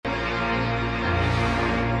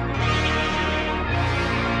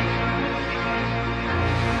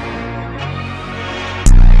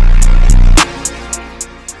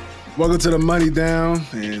Welcome to the Money Down,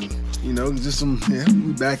 and just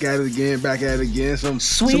we back at it again. Some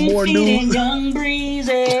more news. And young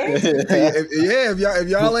breezy. If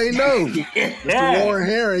y'all ain't know, Mr. Warren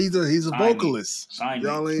Herring, he's a vocalist.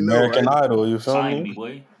 Y'all ain't know, American right? Idol, you feel Sign me? me,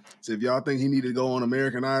 boy. So if y'all think he need to go on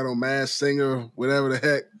American Idol, Masked Singer, whatever the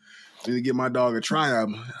heck, need to get my dog a tryout.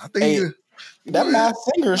 I think that Masked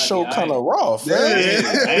Singer show kind of rough. Yeah,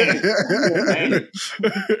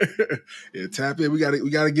 tap in. We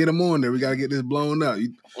gotta get him on there. We gotta get this blown up.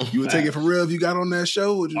 You would take it for real if you got on that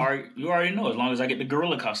show? Would you? You already know. As long as I get the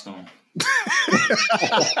gorilla costume.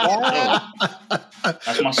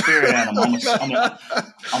 That's my spirit animal.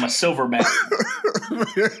 I'm a silverback.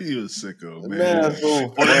 You a sicko, man.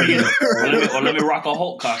 Or let me rock a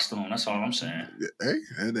Hulk costume. That's all I'm saying. Hey,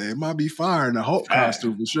 it might be fire in the Hulk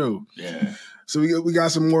costume for sure. Yeah. So we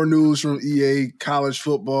got some more news from EA college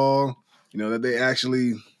football. That they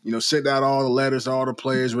actually sent out all the letters to all the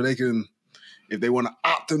players where they can, if they want to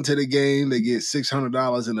opt into the game, they get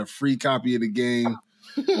 $600 and a free copy of the game.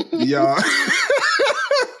 Y'all,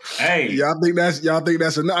 hey, y'all think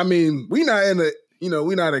that's enough? I mean, we not in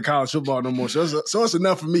college football no more, so it's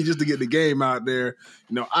enough for me just to get the game out there.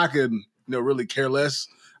 I could really care less.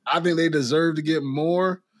 I think they deserve to get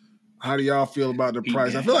more. How do y'all feel about the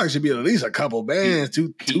price? I feel like it should be at least a couple bands,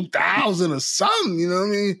 2,000 or something. You know what I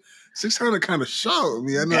mean? 600 kind of short. I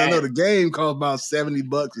mean, I know the game costs about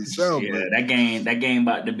 $70 or something. Yeah, that game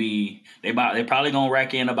about to be. They probably gonna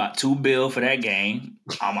rack in about $2 billion for that game.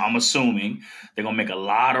 I'm assuming they're gonna make a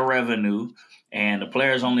lot of revenue, and the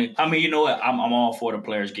players only. I mean, you know what? I'm all for the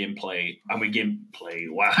players getting played. I mean, getting played.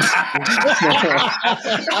 Wow.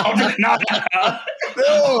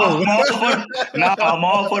 I'm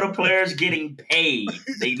all for the players getting paid.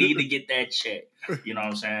 They need to get that check. You know what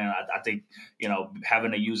I'm saying? I think,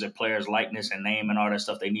 having to use a player's likeness and name and all that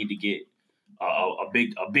stuff, they need to get a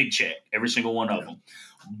big check, every single one of them.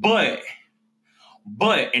 But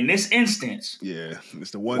in this instance, it's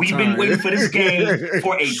the one we've been waiting for this game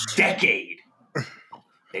for a decade.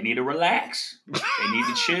 They need to relax. They need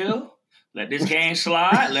to chill. Let this game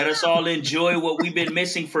slide. Let us all enjoy what we've been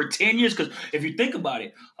missing for 10 years. Because if you think about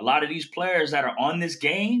it, a lot of these players that are on this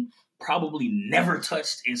game probably never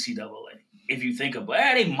touched NCAA. If you think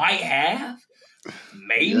about it, they might have.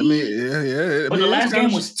 Maybe. But the last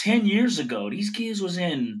game was 10 years ago. These kids was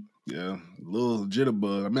in... Yeah, a little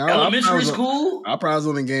jitterbug. I mean, elementary school? I probably was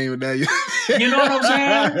on the game with that. You know what I'm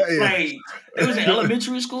saying? Like, it was in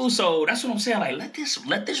elementary school, so that's what I'm saying. Like,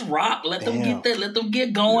 let this rock, let them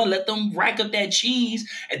get going, let them rack up that cheese,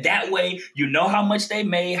 and that way you know how much they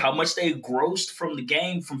made, how much they grossed from the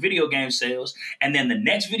game, from video game sales, and then the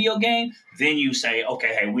next video game, then you say,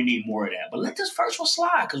 okay, hey, we need more of that. But let this first one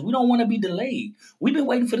slide because we don't want to be delayed. We've been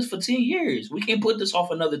waiting for this for 10 years. We can't put this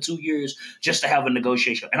off another 2 years just to have a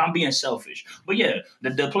negotiation. And I'm being selfish. But yeah,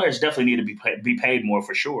 the players definitely need to be paid more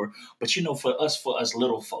for sure. But for us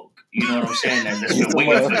little folk, you know what I'm saying? That's been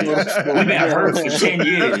waiting for this. We've been hurt for 10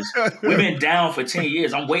 years. We've been down for 10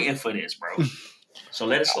 years. I'm waiting for this, bro. So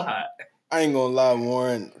let it slide. I ain't gonna lie,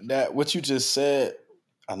 Warren. That what you just said,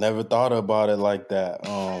 I never thought about it like that.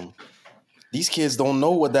 These kids don't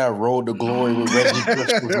know what that road to glory with Reggie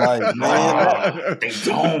Bush was like, man. They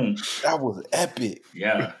don't. That was epic.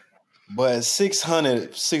 Yeah. But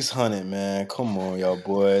 600, man. Come on, y'all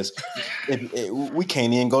boys. We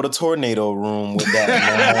can't even go to Tornado Room with that,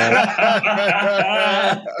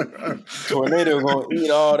 man. Tornado gonna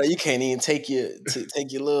eat all that. You can't even take your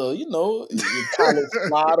little, your college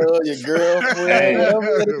slaughter, your girlfriend,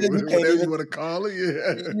 whatever you want to call it.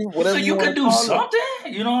 Yeah. So you could do something.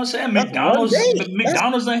 You know what I'm saying?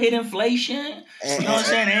 McDonald's done hit inflation. You know what I'm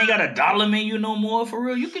saying? They ain't got a dollar menu no more for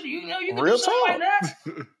real. You could do something like that.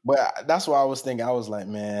 But that's why I was thinking. I was like,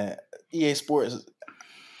 man, EA Sports.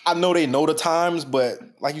 I know they know the times, but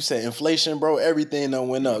like you said, inflation, bro, everything done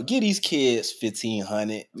went up. Give these kids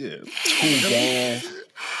 $1,500, $2,000.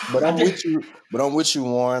 But I'm with you,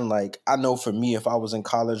 Warren. Like, I know for me, if I was in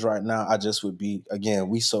college right now, I just would be, again,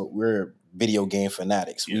 we're video game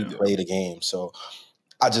fanatics. We play the game. So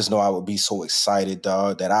I just know I would be so excited,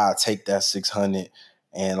 dog, that I'd take that $600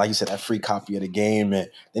 and, like you said, that free copy of the game. And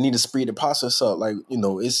they need to speed the process up. Like,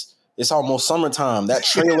 it's almost summertime. That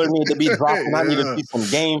trailer need to be dropping. I need to see some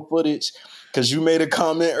game footage. Because you made a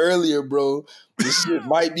comment earlier, bro. This shit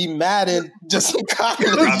might be Madden. Just some college.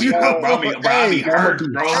 I'll be hurt,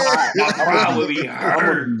 bro. My pride will be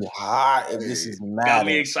hurt. I'm be hot if this is Madden. Got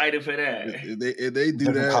me excited for that. If they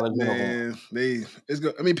do that,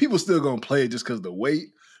 man, people still gonna play it just because of the weight.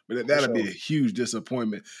 But that'll be a huge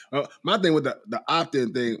disappointment. My thing with the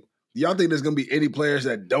opt-in thing, y'all think there's gonna be any players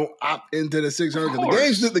that don't opt into the 600?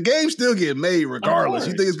 The game's still getting made regardless.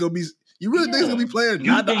 You think it's gonna be? You really think it's gonna be players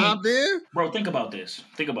not to opt in? Bro, think about this.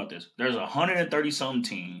 There's 130 some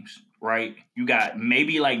teams, right? You got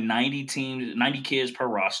maybe like 90 teams, 90 kids per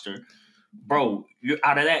roster. Bro, you're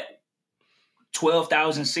out of that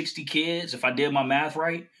 12,060 kids, if I did my math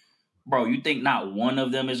right, bro, you think not one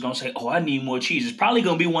of them is going to say, oh, I need more cheese. It's probably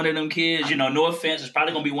going to be one of them kids, no offense. It's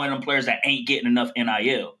probably going to be one of them players that ain't getting enough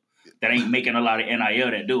NIL, that ain't making a lot of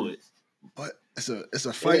NIL that do it. But it's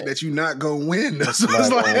a fight that you're not going to win. So it's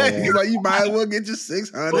like you might as well get your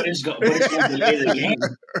 600. But it's going to delay the game.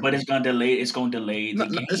 But it's going to delay the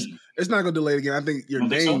game. It's not going to delay the game. I think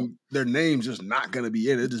their name's just not going to be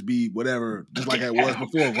in it. It'll just be whatever, just like it was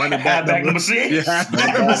before. Running back number 6. Yeah,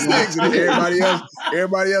 halfback number 6. And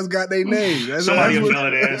everybody else got their name. Somebody will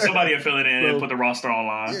fill it in and put the roster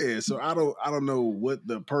online. Yeah, so I don't know what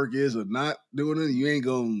the perk is of not doing it. You ain't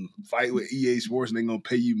going to fight with EA Sports and they're going to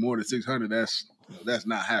pay you more than 600. That's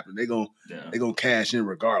not happening. They're gonna cash in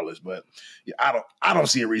regardless. But yeah, I don't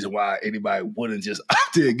see a reason why anybody wouldn't just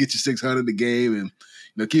opt in, get you 600 the game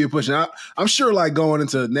and keep it pushing out. I'm sure like going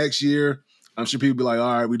into next year, I'm sure people be like,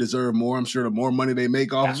 all right, we deserve more. I'm sure the more money they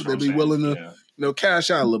make off of it, they'll be willing to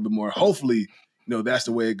cash out a little bit more. Hopefully, that's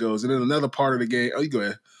the way it goes. And then another part of the game. Oh, you go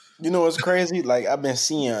ahead. What's crazy? Like I've been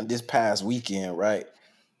seeing this past weekend, right?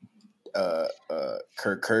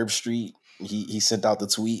 Kirk Herbstreit. He sent out the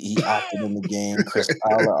tweet. He opted in the game. Chris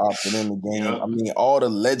Fowler opted in the game. Yep. I mean, all the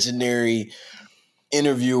legendary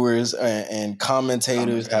interviewers and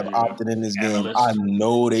commentators have opted in this game. I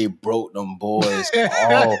know they broke them boys. They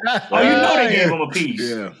gave them a piece.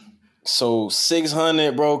 Yeah. So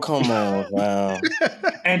 600, bro. Come on, man.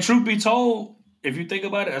 And truth be told, if you think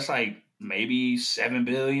about it, that's like maybe 7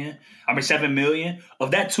 million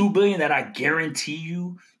of that 2 billion that I guarantee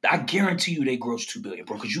you they gross 2 billion,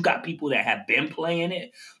 bro. Because you got people that have been playing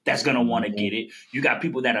it that's gonna want to get it. You got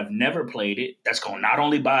people that have never played it that's gonna not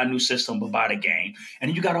only buy a new system but buy the game. And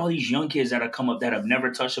then you got all these young kids that have come up that have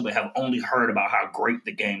never touched it but have only heard about how great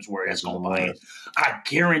the games were that's gonna buy it. I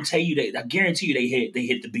guarantee you they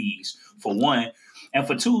hit the bees for one, and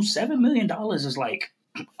for two, $7 million is like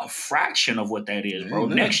a fraction of what that is, bro.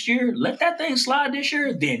 Next year, let that thing slide this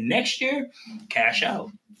year. Then next year, cash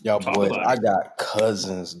out. Yo, boys, I got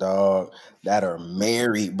cousins, dog, that are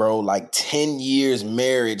married, bro. Like 10 years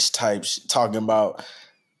marriage types, talking about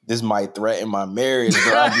this might threaten my marriage,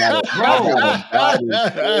 bro.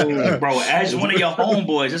 Bro, as one of your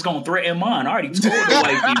homeboys, it's gonna threaten mine. I already told the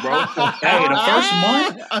wifey, bro. Hey,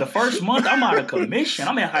 the first month, I'm out of commission.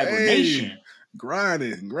 I'm in hibernation.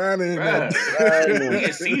 Grinding. We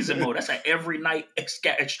in season mode. That's an every night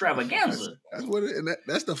extravaganza. That's what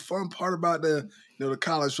that's the fun part about the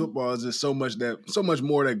college football is just so much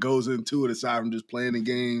more that goes into it aside from just playing the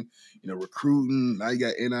game. Recruiting. Now you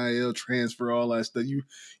got NIL, transfer, all that stuff. You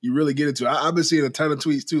really get into it. I've been seeing a ton of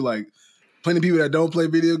tweets too, like plenty of people that don't play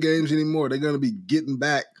video games anymore. They're gonna be getting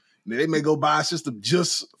back. They may go buy a system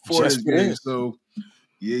just for this game. So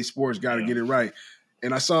EA Sports got to get it right.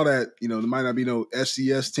 And I saw that, there might not be no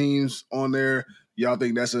FCS teams on there. Y'all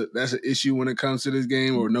think that's an issue when it comes to this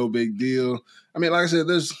game or no big deal? I mean, like I said,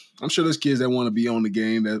 I'm sure there's kids that want to be on the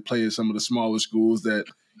game that play at some of the smaller schools that,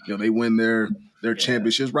 they win their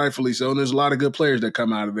championships, rightfully so. And there's a lot of good players that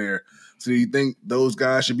come out of there. So you think those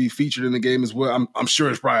guys should be featured in the game as well? I'm sure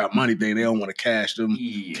it's probably a money thing. They don't want to cash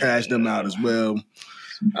them out as well.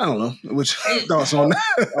 I don't know. Which thoughts on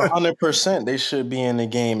that? 100%, they should be in the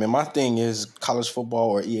game. And my thing is, college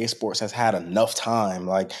football or EA Sports has had enough time.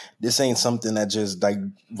 Like, this ain't something that just like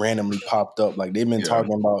randomly popped up. Like, they've been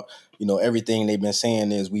talking about, everything they've been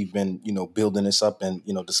saying is we've been, building this up and,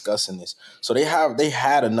 discussing this. So they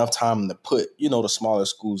had enough time to put, the smaller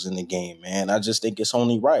schools in the game, man. I just think it's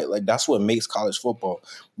only right. Like, that's what makes college football.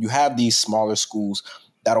 You have these smaller schools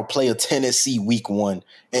that'll play a Tennessee week 1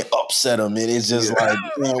 and upset them. And it's just like,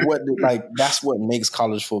 man, that's what makes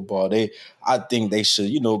college football. I think they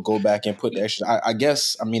should, go back and put the extra. I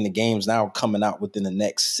guess, the game's now coming out within the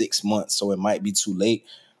next 6 months, so it might be too late.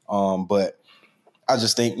 But I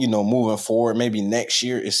just think, moving forward, maybe next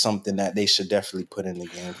year is something that they should definitely put in the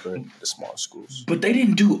game for the small schools. But they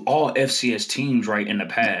didn't do all FCS teams right in the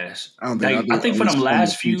past. I think for them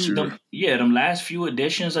last few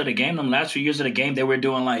editions of the game, them last few years of the game, they were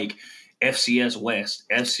doing like FCS West,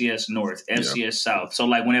 FCS North, FCS South. So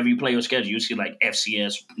like whenever you play your schedule, you see like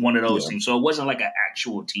FCS, one of those teams. So it wasn't like an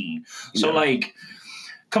actual team. So like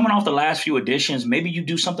coming off the last few editions, maybe you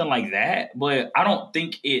do something like that, but I don't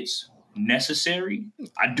think it's necessary.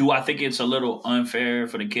 I think it's a little unfair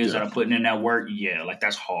for the kids that are putting in that work. Yeah, like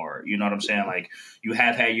that's hard. You know what I'm saying? Like you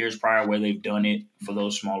have had years prior where they've done it for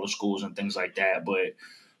those smaller schools and things like that. But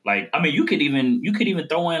like, I mean, you could even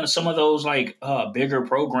throw in some of those like bigger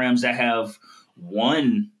programs that have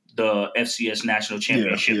won the FCS national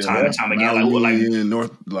championship time and time again, like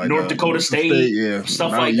North Dakota State,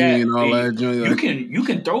 stuff like that. And all that. You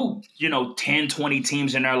can throw 10, 20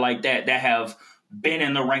 teams in there like that have been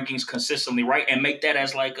in the rankings consistently, right, and make that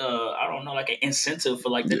as like like an incentive for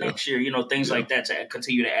like the next year, things like that to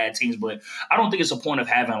continue to add teams. But I don't think it's a point of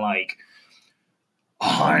having like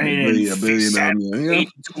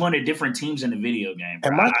 200 different teams in the video game.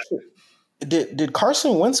 Did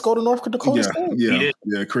Carson Wentz go to North Dakota State? Yeah,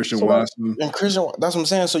 Christian Watson. And Christian, that's what I'm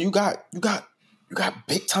saying. So you got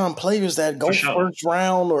big time players that go first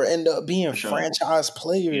round or end up being franchise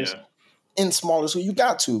players in smaller schools. You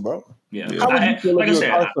got to, bro. Yeah. How would you feel if you're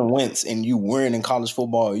Carson Wentz and you weren't in college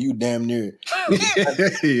football? You damn near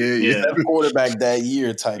quarterback that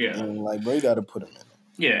year type thing. Like, bro, you got to put him in.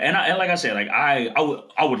 Yeah, and like I said, like I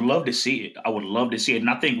would love to see it. I would love to see it, and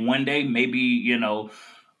I think one day maybe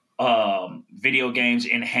video games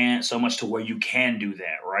enhance so much to where you can do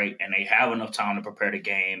that, right? And they have enough time to prepare the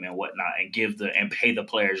game and whatnot, and pay the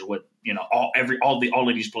players what all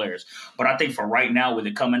of these players. But I think for right now, with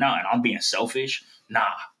it coming out, and I'm being selfish, nah.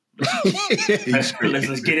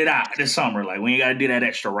 Let's get it out this summer. Like we ain't got to do that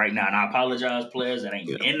extra right now. And I apologize, players that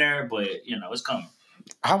ain't in there, but it's coming.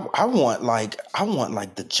 I want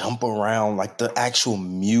the jump around, like the actual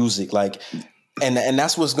music, like. And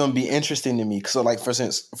that's what's going to be interesting to me. So, like, for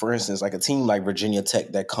instance, like a team like Virginia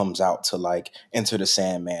Tech that comes out to like Enter the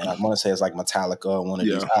Sandman. I want to say it's like Metallica or one of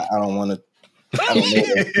these. I don't know the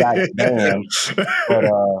exact band, but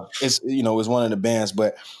it's it's one of the bands.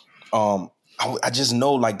 But I just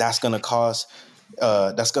know like that's going to cause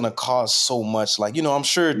so much. Like I'm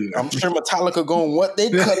sure Metallica going what they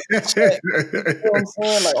cut. You know what I'm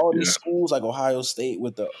saying? Like all these schools like Ohio State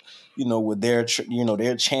with the with their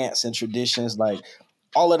their chants and traditions, like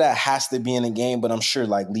all of that has to be in the game. But I'm sure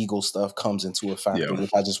like legal stuff comes into a factor, which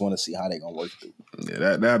I just want to see how they gonna work through.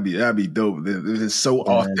 Yeah, that'd be dope. It's so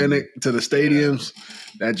authentic to the stadiums.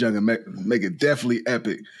 That junk make it definitely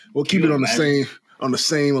epic. We'll keep it on the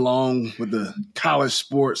same along with the college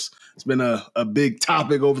sports. It's been a big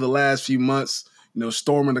topic over the last few months.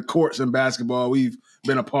 Storming the courts in basketball. We've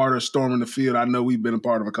been a part of storming the field. I know we've been a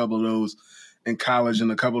part of a couple of those in college,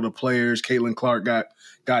 and a couple of the players. Caitlin Clark got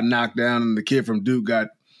knocked down, and the kid from Duke got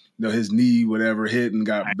his knee hit and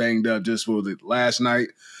got banged up just for the last night.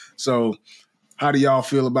 So how do y'all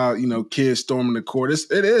feel about kids storming the court?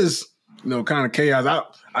 It is kind of chaos.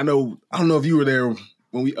 I don't know if you were there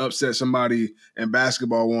when we upset somebody in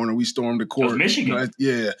basketball, Warner. We stormed the court. It was Michigan.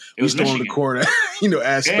 We stormed the court as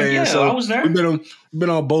fans. Yeah, so I was there. We've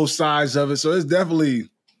been on both sides of it. So it's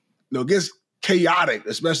definitely gets chaotic,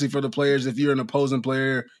 especially for the players. If you're an opposing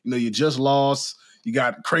player, you just lost. You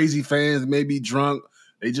got crazy fans, maybe drunk.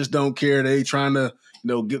 They just don't care. They trying to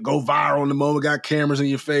go viral in the moment. Got cameras in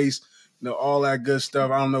your face. All that good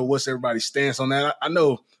stuff. I don't know what's everybody's stance on that. I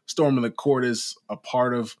know storming the court is a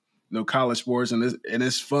part of college sports and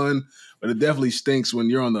it's fun, but it definitely stinks when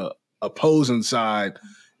you're on the opposing side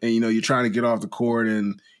and you're trying to get off the court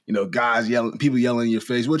and guys people yelling in your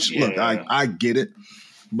face. Which look, I get it.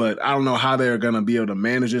 But I don't know how they're going to be able to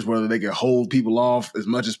manage this, whether they can hold people off as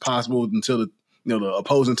much as possible until the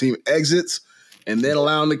opposing team exits and then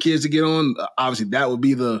allowing the kids to get on. Obviously, that would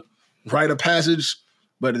be the rite of passage.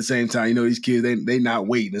 But at the same time, these kids, they not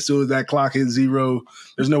waiting. As soon as that clock hits 0,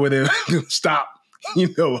 there's no way they're going to stop,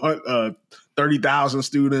 30,000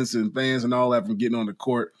 students and fans and all that from getting on the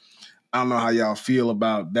court. I don't know how y'all feel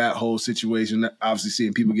about that whole situation. Obviously,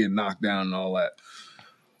 seeing people get knocked down and all that.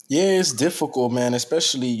 Yeah, it's difficult, man.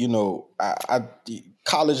 Especially,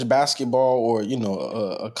 college basketball or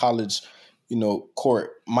a college, court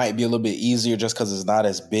might be a little bit easier just because it's not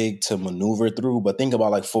as big to maneuver through. But think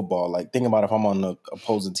about like football. Like think about if I'm on the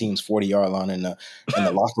opposing team's 40-yard line and the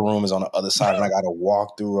locker room is on the other side and I got to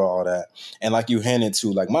walk through all that. And like you hinted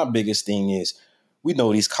to, like my biggest thing is we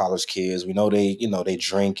know these college kids. We know they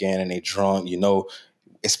drinking and they drunk.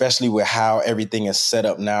 Especially with how everything is set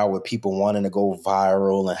up now with people wanting to go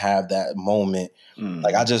viral and have that moment.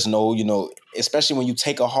 Like, I just know, especially when you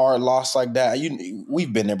take a hard loss like that,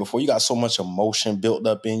 we've been there before. You got so much emotion built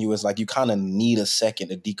up in you. It's like you kind of need a second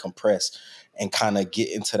to decompress and kind of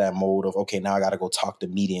get into that mode of, okay, now I got to go talk to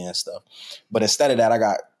media and stuff. But instead of that, I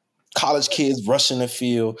got college kids rushing the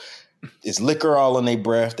field. it's liquor all in their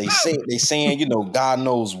breath. They saying, you know, God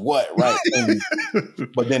knows what, right?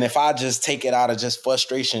 But then if I just take it out of just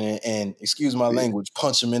frustration and excuse my language,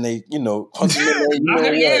 punch them in they, you know, punch them in they, you know what?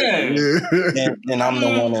 And I'm the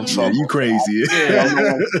one in trouble. Yeah, you crazy. I'm the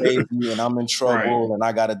one crazy, and I'm in trouble, Right. and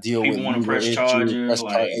I got to deal People with want to legal press issues. charges.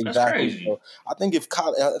 Like, exactly. that's crazy. So I think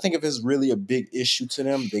if it's really a big issue to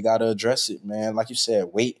them, they got to address it, man. Like you said,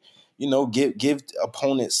 wait. You know, give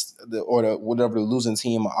opponents whatever the losing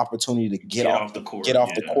team an opportunity to get off the court,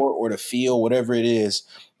 the court or the field, whatever it is.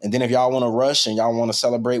 And then if y'all want to rush and y'all want to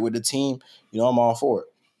celebrate with the team, you know, I'm all for it.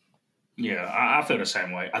 Yeah, I feel the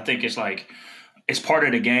same way. I think it's like it's part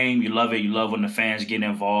of the game. You love it. You love when the fans get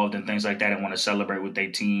involved and things like that and want to celebrate with their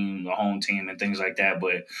team, the home team, and things like that.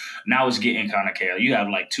 But now it's getting kind of chaotic. You have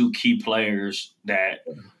like two key players that.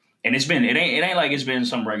 And it ain't like it's been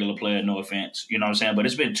some regular player, no offense, you know what I'm saying? But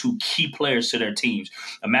it's been two key players to their teams.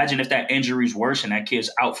 Imagine if that injury's worse and that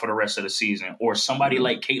kid's out for the rest of the season. Or somebody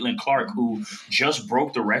like Caitlin Clark, who just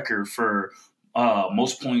broke the record for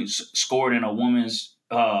most points scored in a woman's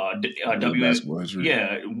college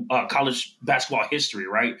basketball history,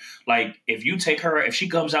 right? Like if you take her, if she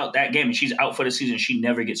comes out that game and she's out for the season, she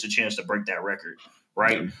never gets a chance to break that record,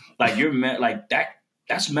 right? Like you're like that.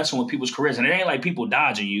 That's messing with people's careers, and it ain't like people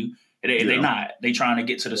dodging you. They not. They trying to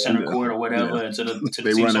get to the center court or whatever, and to the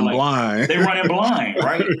they team. running blind. They running blind,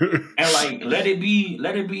 right? And like let it be.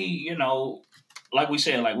 You know, like we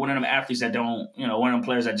said, like one of them athletes that don't, you know, one of them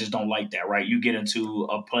players that just don't like that, right? You get into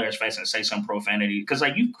a player's face and say some profanity because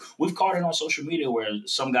like we've caught it on social media where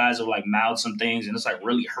some guys have like mouthed some things and it's like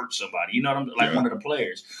really hurt somebody. You know what I'm like one of the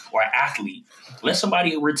players or an athlete. Let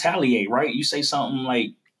somebody retaliate, right? You say something like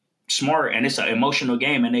smart and it's an emotional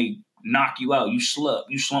game and they knock you out, you slump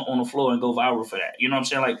on the floor and go viral for that. You know what I'm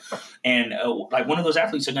saying? Like, and like one of those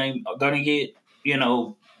athletes are gonna get, you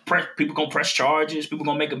know, people gonna press charges, people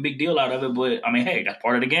gonna make a big deal out of it. But I mean, hey, that's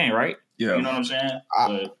part of the game, right? Yeah, you know what I'm saying?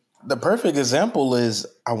 The perfect example is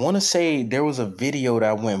I want to say there was a video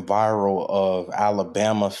that went viral of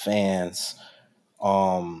Alabama fans,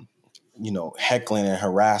 you know, heckling and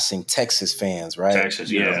harassing Texas fans, right?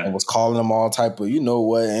 Texas, yeah. And was calling them all type of, you know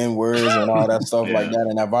what, N-words and all that stuff like that.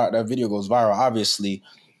 And that video goes viral. Obviously,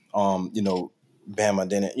 you know, Bama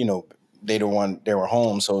didn't, you know, they were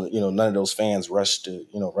home. So, you know, none of those fans rushed the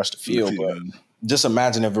field. But just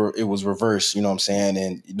imagine if it was reversed, you know what I'm saying?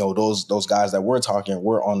 And, you know, those guys that were talking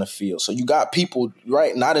were on the field. So you got people,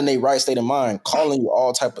 right, not in their right state of mind, calling you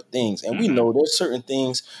all type of things. And we know there's certain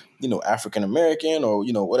things, you know, African-American or,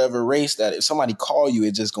 you know, whatever race that if somebody call you,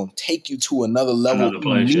 it's just going to take you to another level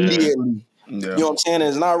immediately. Yeah. You know what I'm saying?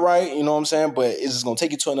 It's not right, you know what I'm saying? But it's just going to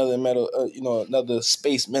take you to another another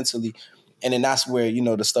space mentally. And then that's where, you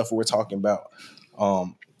know, the stuff we're talking about,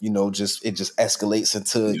 you know, it just escalates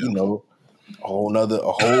into, you know, a whole nother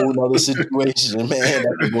situation, man.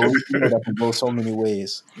 That can go so many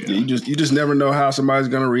ways. Yeah, you just never know how somebody's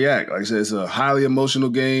gonna react. Like I said, it's a highly emotional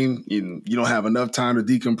game. You don't have enough time to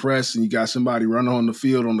decompress, and you got somebody running on the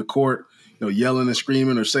field on the court, you know, yelling and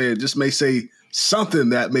screaming or may say something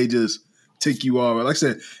that may just tick you off. Like I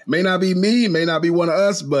said, it may not be me, it may not be one of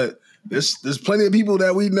us, but there's plenty of people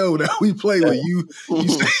that we know that we play with.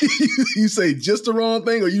 You say just the wrong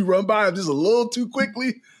thing, or you run by them just a little too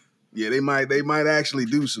quickly. Yeah, they might actually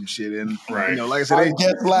do some shit, and you know, like I said, I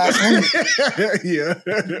guess last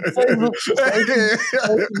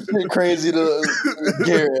week, crazy to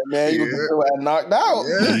Garrett, man. You got knocked out.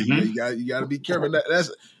 Yeah, you got to be careful.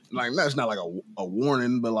 That's not like a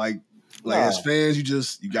warning, but like as fans, you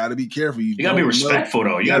got to be careful. You got to be respectful,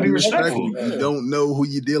 though. You got to be respectful. You don't know who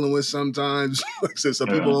you're dealing with sometimes. Like I said, some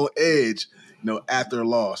people on edge, you know, after a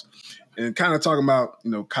loss, and kind of talking about,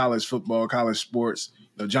 you know, college football, college sports.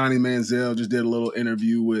 Johnny Manziel just did a little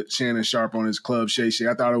interview with Shannon Sharpe on his Club Shay Shay.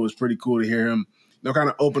 I thought it was pretty cool to hear him, you know, kind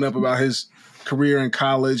of open up about his career in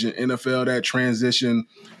college and NFL, that transition.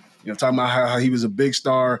 You know, talking about how he was a big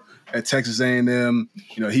star at Texas A&M.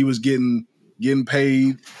 You know, he was getting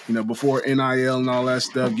paid, you know, before NIL and all that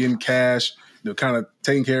stuff, getting cash. You know, kind of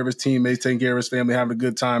taking care of his teammates, taking care of his family, having a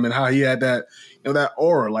good time, and how he had that, you know, that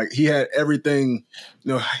aura. Like he had everything,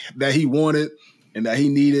 you know, that he wanted and that he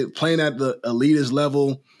needed, playing at the elitist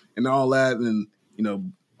level and all that. And, you know,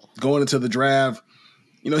 going into the draft,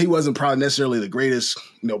 you know, he wasn't probably necessarily the greatest,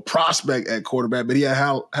 you know, prospect at quarterback, but he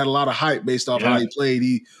had a lot of hype based off how he played.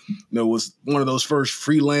 He, you know, was one of those first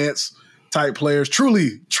freelance type players,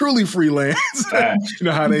 truly freelance. You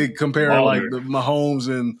know how they compare like the Mahomes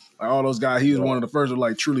and like all those guys. He was one of the first,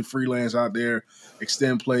 like truly freelance out there,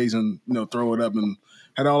 extend plays and, you know, throw it up, and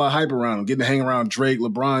had all that hype around him, getting to hang around Drake,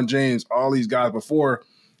 LeBron James, all these guys before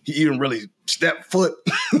he even really stepped foot,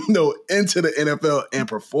 into the NFL and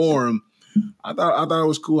perform. I thought it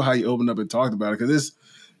was cool how he opened up and talked about it, because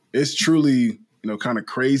it's truly, kind of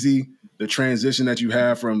crazy, the transition that you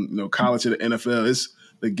have from, college to the NFL.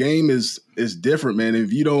 The game is different, man.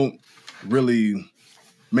 If you don't really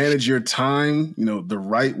manage your time, the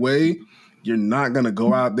right way, you're not going to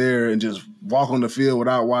go out there and just walk on the field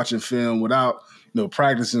without watching film, without,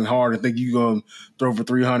 practicing hard and think you're going to throw for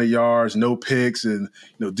 300 yards, no picks, and,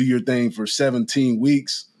 do your thing for 17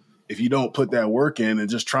 weeks. If you don't put that work in and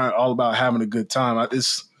just try all about having a good time,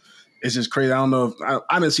 it's just crazy. I don't know if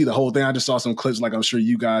I didn't see the whole thing. I just saw some clips, like I'm sure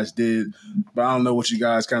you guys did, but I don't know what you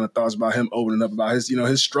guys kind of thoughts about him opening up about his,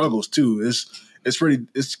 his struggles too. It's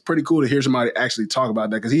pretty cool to hear somebody actually talk about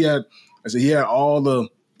that, because he had all the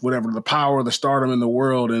power, the stardom in the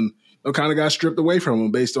world, and it kind of got stripped away from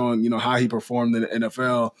him based on how he performed in the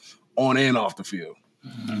NFL on and off the field.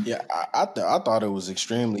 Yeah, I thought it was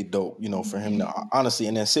extremely dope, for him to honestly,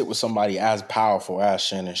 and then sit with somebody as powerful as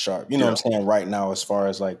Shannon Sharpe. What I'm saying right now, as far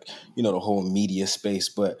as like, the whole media space.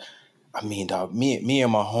 But I mean, dog, me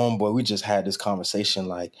and my homeboy, we just had this conversation,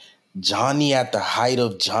 like Johnny at the height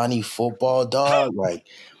of Johnny football, dog. Like,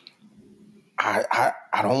 I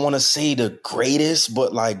don't want to say the greatest,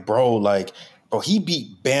 but like, bro, he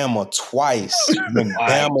beat Bama twice when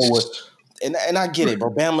Bama was, and I get it, bro.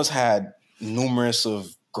 Bama's had numerous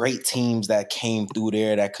of great teams that came through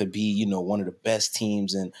there that could be, one of the best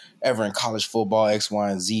teams ever in college football, X, Y,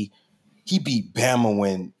 and Z. He beat Bama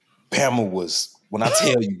when I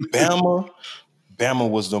tell you, Bama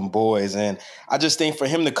was them boys. And I just think for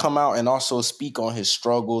him to come out and also speak on his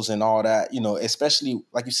struggles and all that, especially,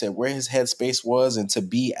 like you said, where his headspace was, and to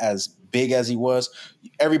be as big as he was,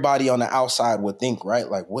 everybody on the outside would think, right?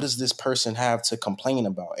 Like, what does this person have to complain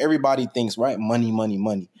about? Everybody thinks, right? Money, money,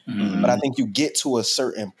 money. Mm-hmm. But I think you get to a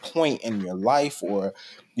certain point in your life, or,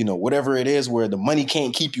 whatever it is, where the money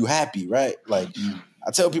can't keep you happy, right? Like,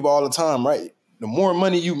 I tell people all the time, right? The more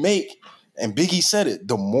money you make, and Biggie said it,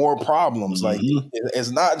 the more problems. Like, it's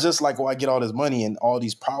not just like, I get all this money and all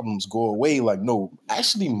these problems go away. Like, no,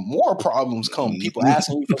 actually more problems come. People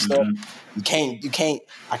asking you for stuff.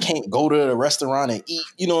 I can't go to the restaurant and eat.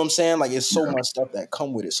 You know what I'm saying? Like, it's so much stuff that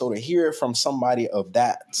come with it. So to hear it from somebody of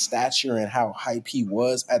that stature and how hype he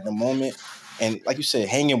was at the moment, and like you said,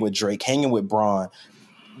 hanging with Drake, hanging with Bron,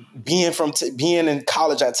 being in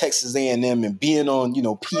college at Texas A&M, and being on,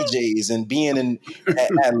 PJs, and being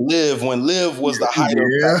at Live when Live was the height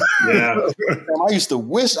of. I used to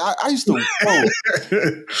wish I used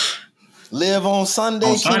to Live on Sunday.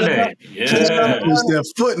 On Sunday, Just step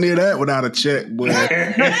foot near that without a check, boy.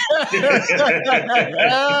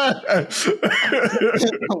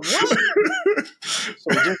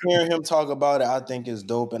 So just hearing him talk about it, I think is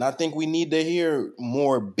dope, and I think we need to hear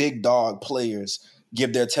more big dog players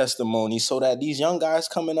give their testimony, so that these young guys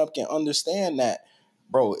coming up can understand that,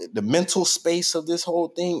 bro, the mental space of this whole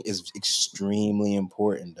thing is extremely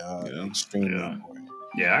important, dog. Extremely important.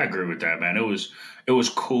 Yeah, I agree with that, man. It was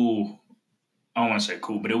cool. I don't want to say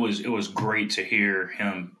cool, but it was great to hear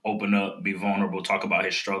him open up, be vulnerable, talk about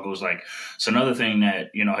his struggles. Like, it's another thing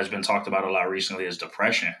that, has been talked about a lot recently is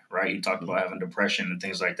depression, right? He talked about having depression and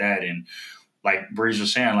things like that. And like Breeze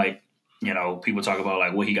was saying, like, people talk about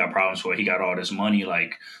like what he got problems for. He got all this money.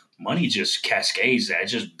 Like, money just cascades that. It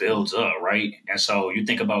just builds up, right? And so you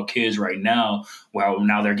think about kids right now, well,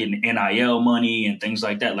 now they're getting NIL money and things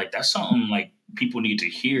like that. Like, that's something like people need to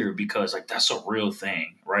hear, because like that's a real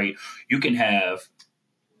thing, right? You can have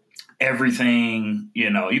everything, you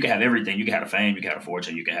can have everything. You can have the fame, you can have the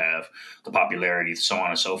fortune, you can have the popularity, so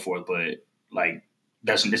on and so forth. But like,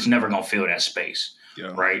 it's never going to fill that space,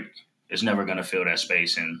 right? It's never going to fill that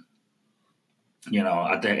space. And,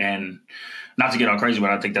 I think, and not to get all crazy, but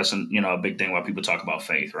I think that's a big thing why people talk about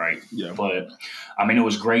faith, right? Yeah. But I mean, it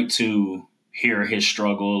was great to hear his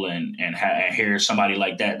struggle and hear somebody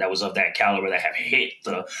like that was of that caliber, that have hit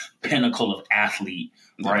the pinnacle of athlete,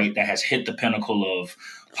 right? That has hit the pinnacle of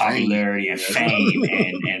popularity and fame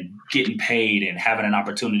and getting paid and having an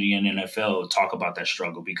opportunity in the NFL. Talk about that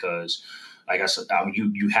struggle, because like I said,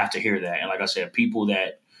 you have to hear that. And like I said, people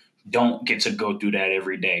that don't get to go through that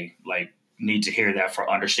every day, like, need to hear that for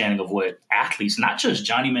understanding of what athletes, not just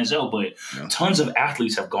Johnny Manziel, but tons of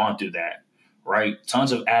athletes have gone through that, right?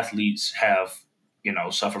 Tons of athletes have,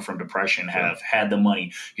 suffered from depression, have had the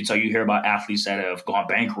money. You hear about athletes that have gone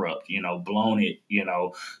bankrupt, blown it,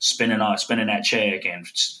 spending that check and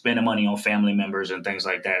spending money on family members and things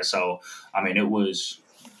like that. So, I mean, it was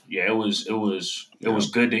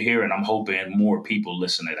good to hear, and I'm hoping more people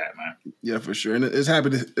listen to that, man. Yeah, for sure. And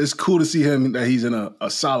it's cool to see him that he's in a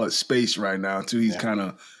solid space right now too. He's kind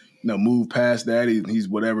of, move past that. He's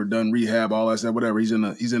whatever, done rehab, all that stuff, whatever. He's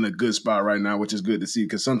in a good spot right now, which is good to see,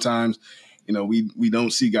 because sometimes, we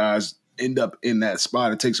don't see guys end up in that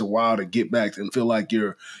spot. It takes a while to get back and feel like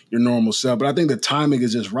your normal self. But I think the timing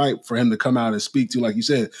is just right for him to come out and speak to, like you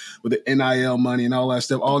said, with the NIL money and all that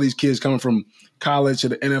stuff. All these kids coming from college to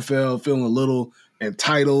the NFL, feeling a little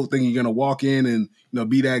entitled, thinking you're going to walk in and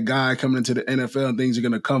be that guy coming into the NFL, and things are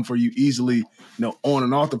going to come for you easily, on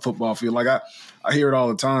and off the football field. Like I hear it all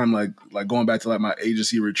the time, like going back to like my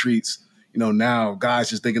agency retreats. Now guys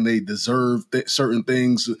just thinking they deserve certain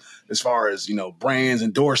things as far as, brands,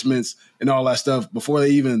 endorsements, and all that stuff before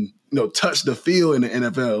they even, touch the field in the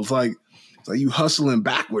NFL. It's like you hustling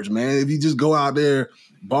backwards, man. If you just go out there,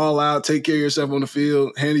 ball out, take care of yourself on the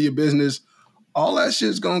field, handle your business, all that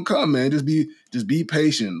shit's gonna come, man. Just be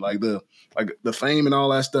patient. Like the fame and all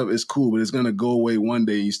that stuff is cool, but it's gonna go away one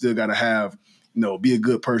day. You still gotta have, be a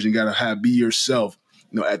good person. You gotta be yourself,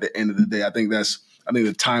 at the end of the day. I think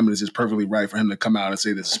the timing is just perfectly right for him to come out and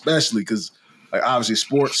say this, especially because, like, obviously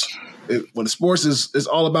sports, when sports is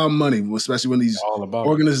all about money, especially when these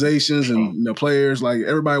organizations and players, like,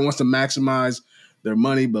 everybody wants to maximize their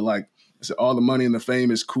money, but like I said, all the money and the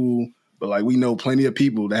fame is cool, but like we know plenty of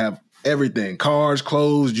people that have everything, cars,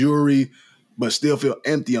 clothes, jewelry, but still feel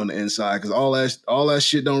empty on the inside, because all that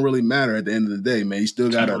shit don't really matter at the end of the day, man. You still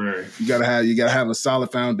gotta have a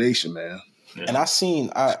solid foundation, man. Yeah. And I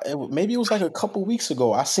seen, maybe it was like a couple weeks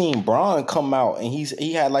ago, I seen Bron come out and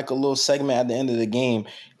he had like a little segment at the end of the game.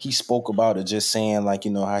 He spoke about it, just saying like,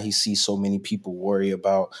 how he sees so many people worry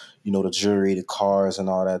about, the jewelry, the cars and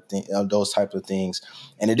all that those type of things.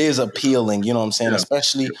 And it is appealing, you know what I'm saying? Yeah.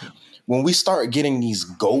 Especially when we start getting these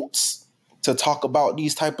GOATs to talk about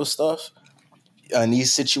these type of stuff in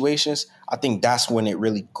these situations, I think that's when it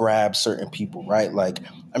really grabs certain people, right? Like,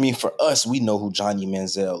 I mean, for us, we know who Johnny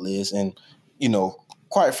Manziel is, and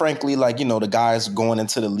quite frankly, like, the guys going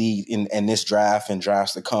into the league in this draft and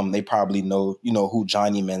drafts to come, they probably know, who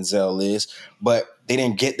Johnny Manziel is, but they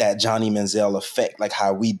didn't get that Johnny Manziel effect like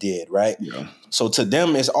how we did, right? Yeah. So to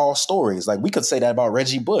them, it's all stories. Like, we could say that about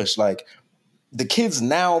Reggie Bush. Like, the kids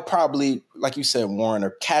now probably, like you said, Warren,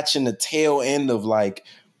 are catching the tail end of like,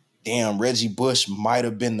 damn, Reggie Bush might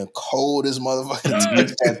have been the coldest motherfucker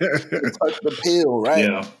to touch the pill, right?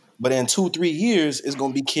 Yeah. But in 2-3 years, it's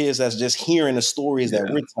going to be kids that's just hearing the stories that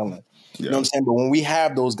we're telling. You know what I'm saying? But when we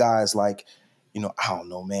have those guys like, I don't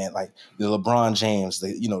know, man, like the LeBron James,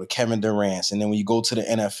 the Kevin Durant's, and then when you go to the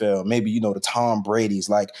NFL, maybe, the Tom Brady's,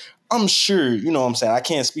 like, I'm sure, you know what I'm saying? I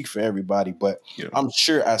can't speak for everybody, but I'm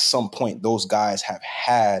sure at some point those guys have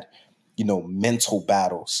had, mental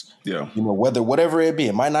battles. Yeah. Whatever it be.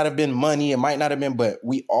 It might not have been money, it might not have been, but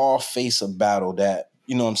we all face a battle that,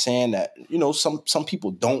 you know what I'm saying, that, some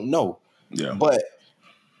people don't know. Yeah. But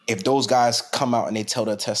if those guys come out and they tell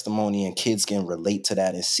their testimony and kids can relate to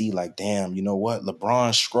that and see like, damn, you know what?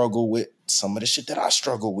 LeBron struggled with some of the shit that I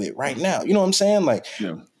struggle with right now. You know what I'm saying? Like,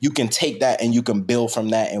 you can take that and you can build from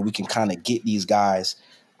that, and we can kind of get these guys,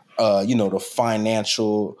 the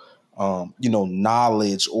financial,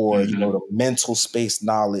 knowledge or, the mental space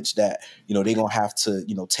knowledge that, they're going to have to,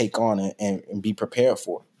 take on and be prepared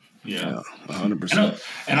for. Yeah, 100%.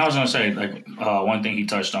 And I was gonna say, like, one thing he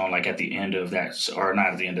touched on, like at the end of that, or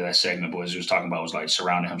not at the end of that segment, but as he was talking about, was like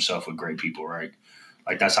surrounding himself with great people, right?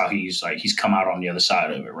 Like, that's how he's come out on the other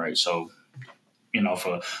side of it, right? So,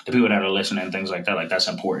 for the people that are listening and things like that, like, that's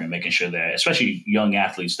important, making sure that, especially young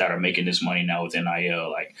athletes that are making this money now with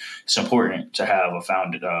NIL, like, it's important to have a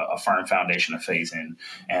firm foundation of faith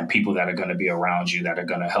and people that are going to be around you, that are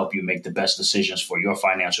going to help you make the best decisions for your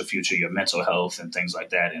financial future, your mental health, and things like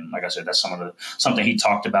that. And like I said, that's something he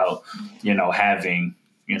talked about, having,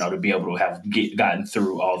 to be able to have gotten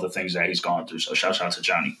through all the things that he's gone through. So shout out to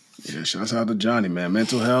Johnny. Yeah, shouts out to Johnny, man.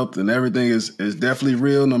 Mental health and everything is definitely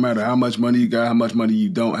real, no matter how much money you got, how much money you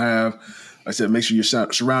don't have. Like I said, make sure you're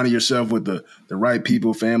surrounding yourself with the right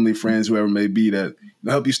people, family, friends, whoever may be, that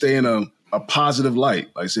help you stay in a positive light.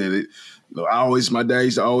 Like I said, my dad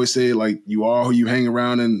used to always say, like, you are who you hang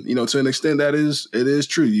around, and, to an extent it is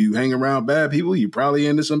true. You hang around bad people, you probably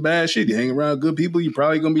into some bad shit. You hang around good people, you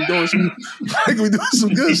probably gonna be doing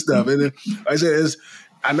some good stuff. And then, like I said,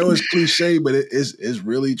 I know it's cliche, but it's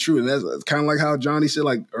really true. And that's kind of like how Johnny said,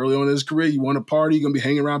 like, early on in his career, you want to party, you're going to be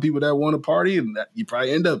hanging around people that want to party, and that you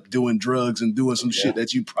probably end up doing drugs and doing some shit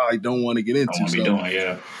that you probably don't want to get into.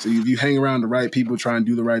 So if you hang around the right people, try and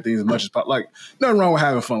do the right things as much as possible. Like, nothing wrong with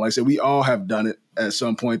having fun. Like I said, we all have done it at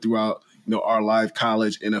some point throughout, our life,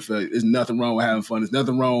 college, NFL. There's nothing wrong with having fun. There's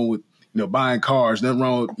nothing wrong with, buying cars. Nothing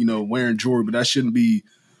wrong with, wearing jewelry, but that shouldn't be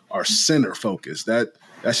our center focus.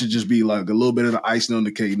 that should just be like a little bit of the icing on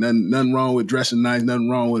the cake. Nothing wrong with dressing nice. Nothing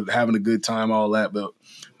wrong with having a good time. All that, but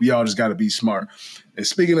we all just got to be smart. And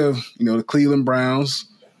speaking of, the Cleveland Browns,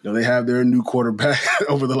 they have their new quarterback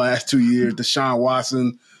over the last 2 years. Deshaun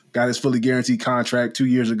Watson got his fully guaranteed contract 2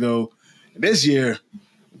 years ago. And this year,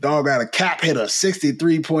 dog got a cap hit of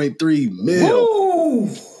 $63.3 million. Woo!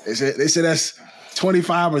 They said that's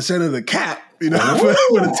 25% of the cap, for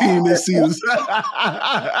the team this season.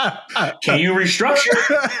 Can you restructure?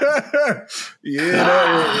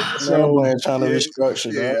 So trying to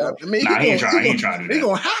restructure. Yeah, I mean, he ain't trying to do that.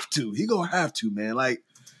 He gonna have to, man.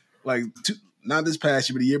 Not this past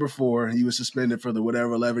year, but the year before, he was suspended for the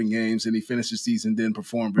 11 games, and he finished the season, didn't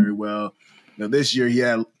perform very well. This year he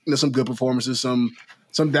had some good performances, some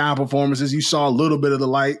down performances. You saw a little bit of the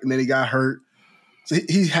light, and then he got hurt. So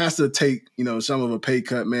he has to take, some of a pay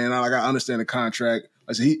cut, man. I understand the contract.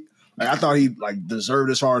 I thought he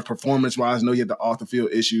deserved as far as performance wise. I know he had the off the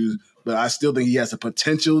field issues, but I still think he has the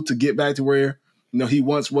potential to get back to where he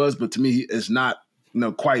once was. But to me, he is not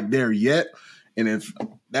quite there yet. And if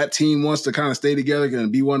that team wants to kind of stay together and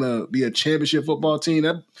be a championship football team,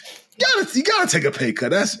 you gotta take a pay cut.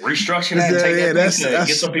 That's restructure that.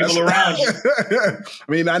 Get some people around you. I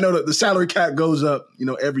mean, I know that the salary cap goes up,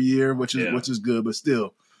 every year, which is good, but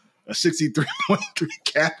still, a 63.3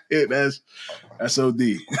 cap hit. That's OD.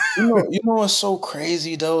 You know what's so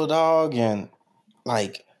crazy though, dog, and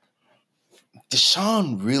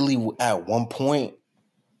Deshaun really at one point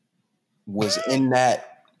was in that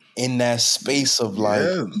space of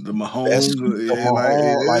the Mahomes,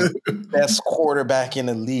 best quarterback in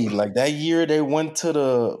the league. Like that year, they went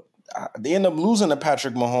to they ended up losing to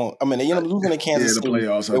Patrick Mahomes. I mean, they ended up losing to Kansas City. The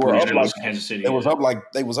playoffs.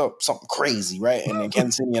 They was up something crazy, right? And then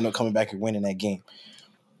Kansas City ended up coming back and winning that game.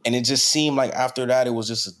 And it just seemed like after that, it was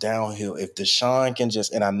just a downhill. If Deshaun can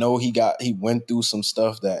and I know he went through some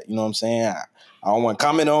stuff that, you know what I'm saying? I don't want to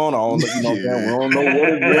comment on. I don't, we don't know what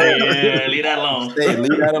it is. Yeah, leave that alone.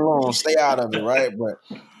 Leave that alone. Stay out of it, right? But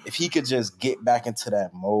if he could just get back into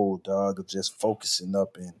that mode, dog, of just focusing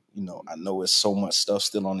up and, I know it's so much stuff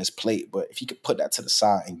still on his plate, but if he could put that to the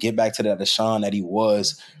side and get back to that Deshaun that he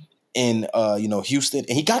was in, Houston,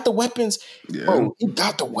 and he got the weapons. Yeah. Bro, he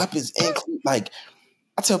got the weapons. And,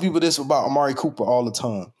 I tell people this about Amari Cooper all the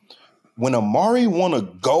time. When Amari want to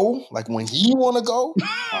go, when he want to go,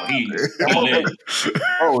 he's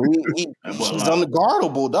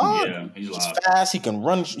unguardable, dog. Yeah, he's fast. He can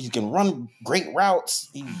run. He can run great routes.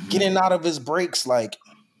 He's getting out of his breaks.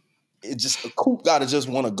 It just a Coop got to just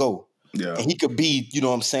want to go. Yeah, and he could be,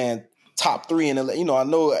 top 3 in the. I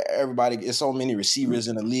know everybody. There's so many receivers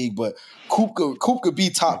in the league, but Coop could be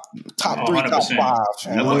top 3, top 5.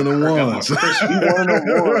 One of the ones.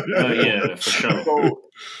 Yeah, for sure. So,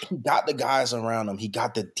 he got the guys around him. He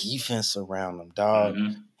got the defense around him, dog.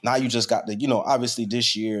 Mm-hmm. Now you just got obviously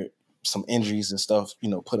this year, some injuries and stuff,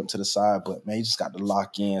 put him to the side. But, man, you just got to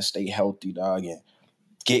lock in, stay healthy, dog, and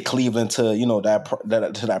get Cleveland to,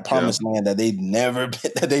 that promised land that they've never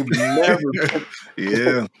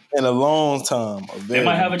been in a long time. They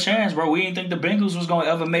might have a chance, bro. We didn't think the Bengals was going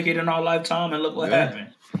to ever make it in our lifetime, and look what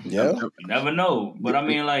happened. Yeah. You never know. But, I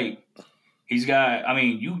mean, he's got – I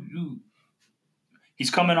mean, He's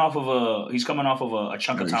coming off of a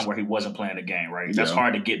chunk of time where he wasn't playing the game, right? That's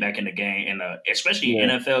hard to get back in the game, especially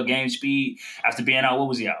NFL game speed after being out. What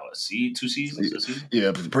was he out? 2 seasons? A season?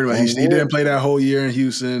 Yeah, pretty much. He didn't play that whole year in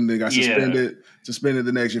Houston. They got suspended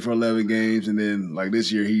the next year for 11 games, and then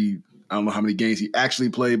this year I don't know how many games he actually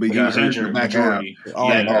played, but he got hurt in the back half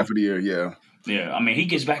of the year. Yeah. Yeah, I mean, he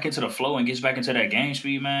gets back into the flow and gets back into that game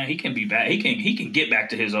speed, man. He can be back. He can get back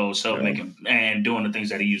to his old self, making and doing the things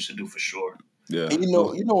that he used to do for sure. Yeah. And you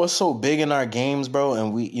know what's so big in our games, bro?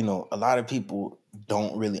 And we, a lot of people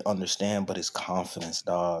don't really understand, but it's confidence,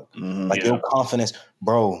 dog. Mm-hmm. Your confidence,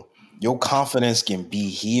 bro. Your confidence can be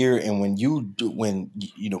here, and when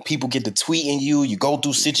people get to tweeting you go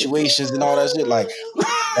through situations and all that shit,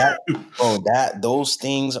 those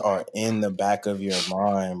things are in the back of your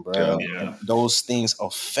mind, bro. Yeah. Those things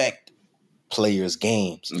affect players'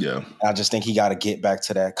 games. Yeah. I just think he got to get back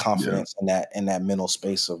to that confidence and that mental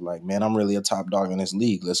space of man, I'm really a top dog in this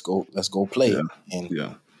league. Let's go play it.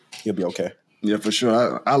 And he'll be okay. Yeah, for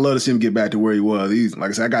sure. I love to see him get back to where he was. He's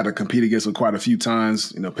like I said, I got to compete against him quite a few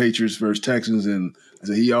times. Patriots versus Texans, and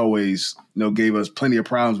he always gave us plenty of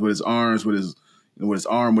problems with his arms, with his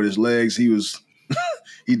arm, with his legs. He was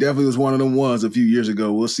he definitely was one of them ones a few years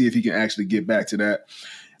ago. We'll see if he can actually get back to that.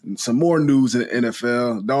 And some more news in the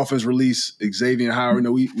NFL. Dolphins release Xavier Howard.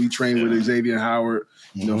 We trained with Xavier Howard,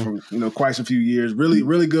 for quite a few years. Really,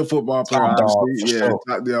 really good football player. Top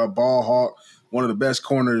dog, ball hawk. one of the best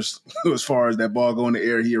corners as far as that ball going in the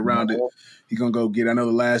air. He around it. He's going to go get it. I know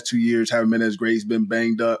the last 2 years haven't been as great. He's been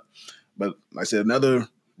banged up. But like I said, another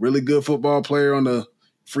really good football player on the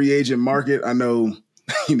free agent market. I know,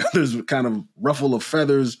 there's kind of ruffle of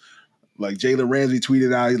feathers. Like Jalen Ramsey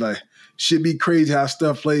tweeted out, he's like, should be crazy how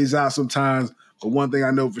stuff plays out sometimes. But one thing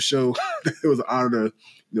I know for sure, it was an honor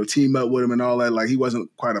to, team up with him and all that. Like he wasn't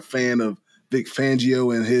quite a fan of Vic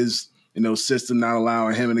Fangio and his, system, not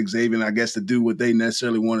allowing him and Xavier, I guess, to do what they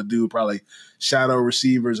necessarily want to do, probably shadow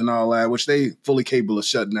receivers and all that, which they fully capable of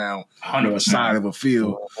shutting down a side of a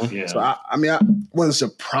field. Yeah. So, I wasn't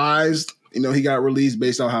surprised, he got released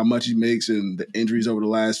based on how much he makes and the injuries over the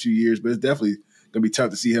last few years, but it's definitely going to be tough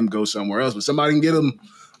to see him go somewhere else. But somebody can get him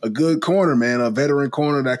a good corner, man, a veteran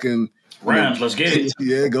corner that can – Rams, let's get it.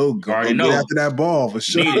 Yeah, go get after that ball for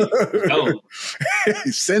sure.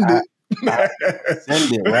 Send it.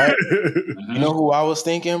 Send it, right? You know who I was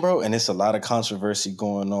thinking, bro? And it's a lot of controversy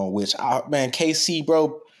going on, which, KC,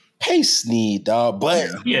 bro, pace Snead, dog. But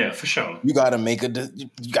yeah, for sure. You gotta make a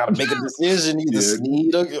decision, either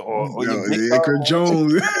Snead or Iker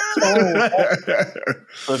Jones.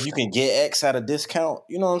 So if you can get X at a discount,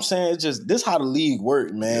 you know what I'm saying? It's just this how the league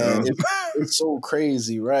works, man. Yeah. It's so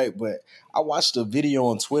crazy, right? But I watched a video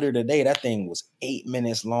on Twitter today. That thing was 8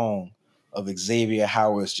 minutes long of Xavier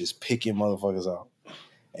Howard's just picking motherfuckers out.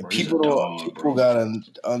 And people gotta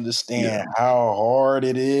understand how hard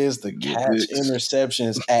it is to catch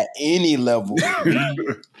interceptions at any level.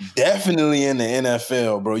 Definitely in the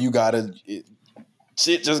NFL, bro.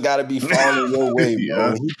 Shit just gotta be falling your way,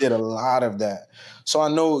 bro. He did a lot of that. So I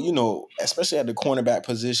know, especially at the cornerback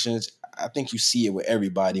positions, I think you see it with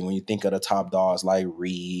everybody when you think of the top dogs like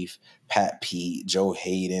Reeve, Pat Pete, Joe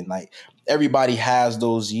Hayden. Like everybody has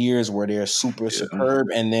those years where they're super superb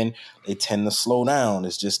and then they tend to slow down.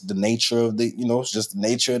 It's just the nature of it's just the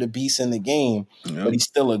nature of the beast in the game. Yeah. But he's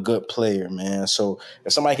still a good player, man. So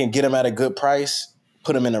if somebody can get him at a good price,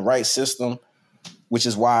 put him in the right system, which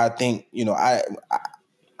is why I think,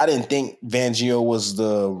 I didn't think Fangio was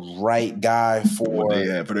the right guy for what they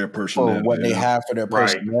have for their personnel. They have for their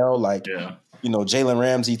personnel. Like, Jalen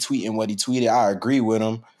Ramsey tweeting what he tweeted, I agree with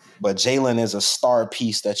him. But Jalen is a star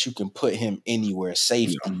piece that you can put him anywhere.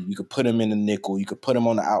 Safety. Yeah. You could put him in the nickel. You could put him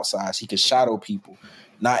on the outsides. He could shadow people.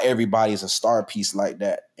 Not everybody's a star piece like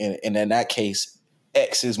that. And in that case,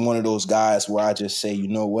 X is one of those guys where I just say, you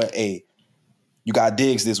know what? Hey, you got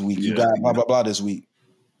Diggs this week. You got blah, blah, blah this week.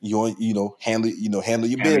 You handle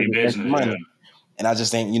your business. Money. And I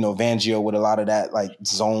just think, Fangio with a lot of that like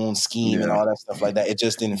zone scheme and all that stuff like that, it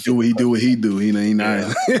just didn't fit. What he do. He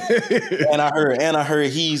not. And I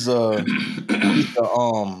heard he's I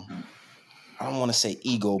don't want to say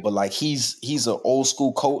ego, but like he's an old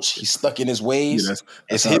school coach. He's stuck in his ways. Yeah,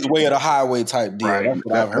 it's his way or the highway type deal. Right. That's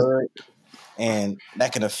what I've heard. And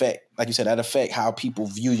that can affect, like you said, how people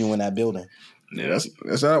view you in that building. Yeah,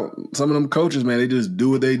 that's how some of them coaches, man, they just do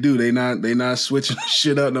what they do. They not switching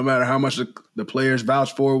shit up no matter how much the players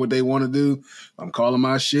vouch for what they want to do. I'm calling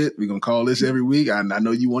my shit. We're going to call this every week. I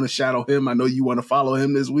know you want to shadow him. I know you want to follow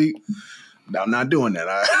him this week. I'm not doing that.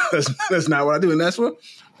 That's not what I do. And that's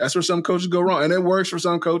where some coaches go wrong. And it works for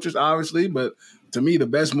some coaches, obviously. But to me, the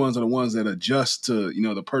best ones are the ones that adjust to,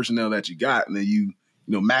 the personnel that you got. And then you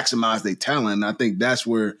maximize their talent. And I think that's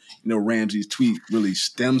where, Ramsey's tweet really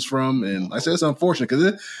stems from. And like I said, it's unfortunate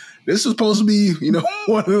because this was supposed to be,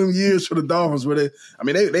 one of them years for the Dolphins where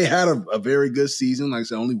they had a very good season. Like I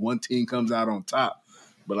said, only one team comes out on top.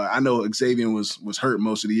 But I know Xavier was hurt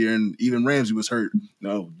most of the year, and even Ramsey was hurt,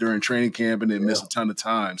 during training camp and then missed a ton of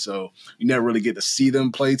time. So you never really get to see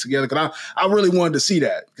them play together. Because I really wanted to see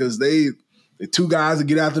that because the two guys that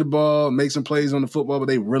get after the ball, make some plays on the football, but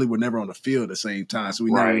they really were never on the field at the same time. So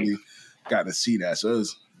we never really got to see that. So it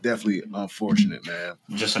was definitely unfortunate, man.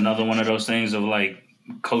 Just another one of those things of like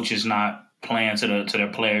coaches not playing to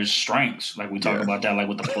their players' strengths. Like we talk about that, like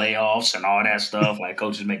with the playoffs and all that stuff. Like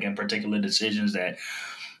coaches making particular decisions that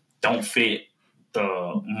don't fit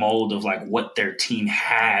the mold of like what their team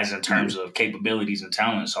has in terms of capabilities and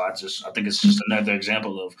talent. So I think it's just another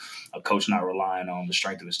example of a coach not relying on the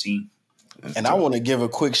strength of his team. And I want to give a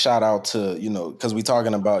quick shout out to, because we're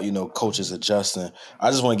talking about, coaches adjusting. I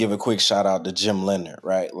just want to give a quick shout out to Jim Leonard,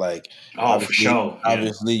 right? Like, for sure.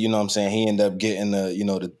 Obviously, you know what I'm saying? He ended up getting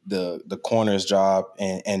the corners job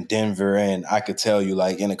in Denver. And I could tell you,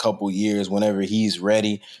 like, in a couple of years, whenever he's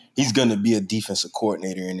ready, he's going to be a defensive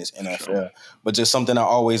coordinator in this NFL. Sure. But just something that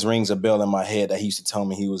always rings a bell in my head that he used to tell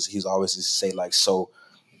me, he's always used to say, like, so,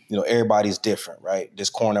 everybody's different, right? This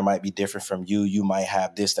corner might be different from you. You might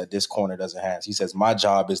have this that this corner doesn't have. He says, my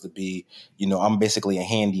job is to be, I'm basically a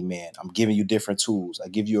handyman. I'm giving you different tools. I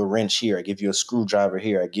give you a wrench here. I give you a screwdriver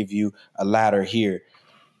here. I give you a ladder here.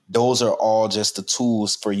 Those are all just the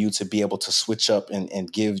tools for you to be able to switch up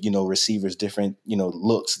and give, receivers different,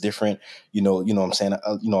 looks, different,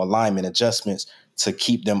 alignment adjustments to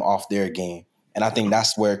keep them off their game. And I think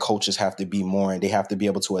that's where coaches have to be more, and they have to be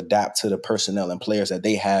able to adapt to the personnel and players that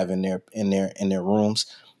they have in their rooms.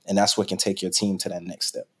 And that's what can take your team to that next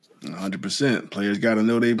step. 100%. Players got to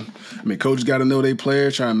know coaches got to know their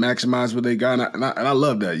players, try and maximize what they got. And I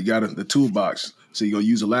love that. You got the toolbox. So you're going to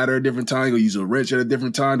use a ladder at a different time. You're going to use a wrench at a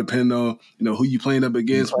different time, depending on, who you playing up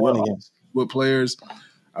against, what players.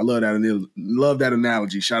 I love that. Love that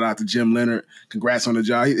analogy. Shout out to Jim Leonard. Congrats on the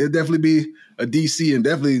job. He'll definitely be a DC and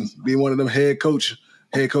definitely be one of them head coaching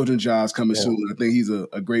jobs coming soon. I think he's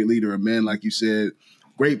a great leader of men, like you said.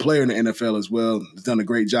 Great player in the NFL as well. He's done a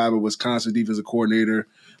great job at Wisconsin, defensive coordinator.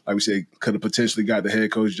 Like we said, could have potentially got the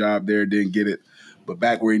head coach job there, didn't get it, but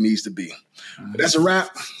back where he needs to be. But that's a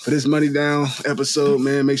wrap for this Money Down episode,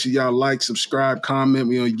 man. Make sure y'all like, subscribe, comment.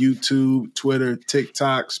 We on YouTube, Twitter,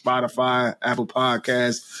 TikTok, Spotify, Apple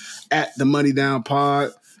Podcasts, at The Money Down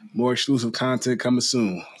Pod. More exclusive content coming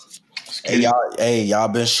soon. Hey, y'all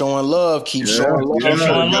been showing love. Keep showing love. Keep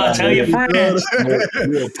showing love. Tell your friends.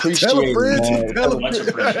 We appreciate it, man. Much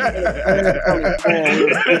appreciated.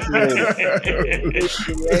 We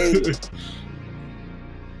appreciate it.